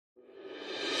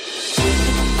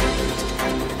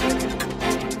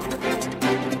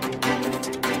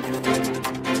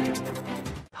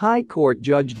High Court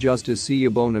Judge Justice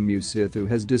Chin'ono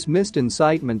has dismissed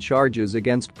incitement charges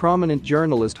against prominent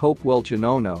journalist Hopewell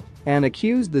Chin'ono and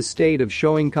accused the state of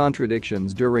showing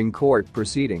contradictions during court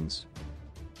proceedings.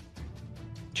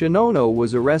 Chin'ono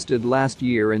was arrested last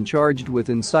year and charged with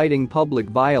inciting public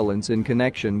violence in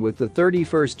connection with the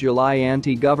 31st July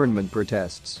anti-government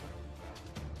protests.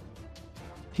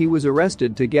 He was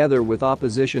arrested together with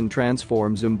opposition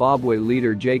Transform Zimbabwe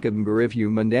leader Jacob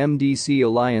Mgarifumu and MDC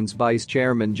Alliance Vice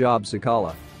Chairman Job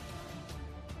Sakala.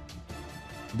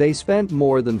 They spent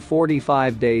more than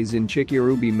 45 days in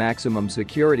Chikurubi maximum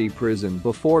security prison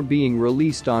before being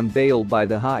released on bail by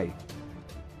the High.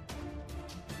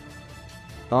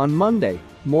 On Monday,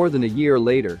 more than a year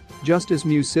later, Justice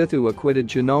Musithu acquitted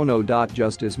Chin'ono.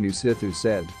 Justice Musithu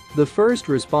said, "The first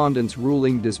respondent's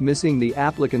ruling dismissing the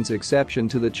applicant's exception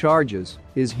to the charges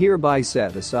is hereby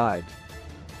set aside.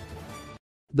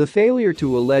 The failure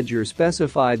to allege or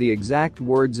specify the exact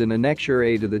words in Annexure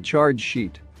A to the charge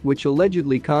sheet, which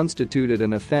allegedly constituted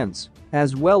an offense,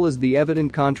 as well as the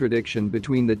evident contradiction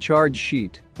between the charge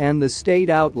sheet and the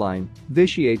state outline,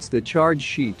 vitiates the charge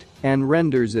sheet and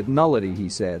renders it nullity," he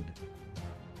said.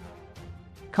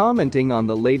 Commenting on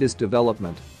the latest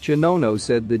development, Chin'ono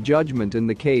said the judgment in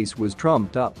the case was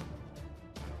trumped up.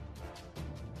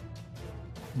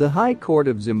 The High Court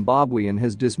of Zimbabwe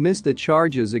has dismissed the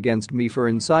charges against me for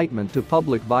incitement to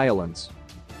public violence.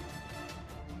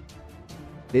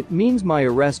 It means my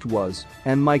arrest was,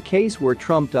 and my case were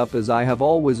trumped up, as I have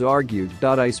always argued.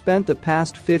 I spent the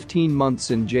past 15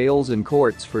 months in jails and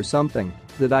courts for something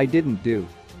that I didn't do.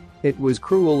 It was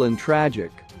cruel and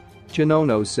tragic,"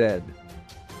 Chin'ono said.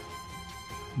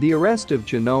 The arrest of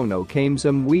Chin'ono came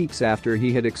some weeks after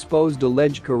he had exposed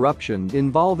alleged corruption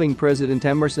involving President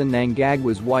Emmerson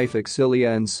Mnangagwa's wife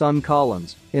Auxilia and son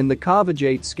Collins in the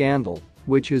Covagate scandal,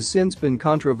 which has since been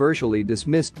controversially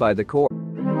dismissed by the court.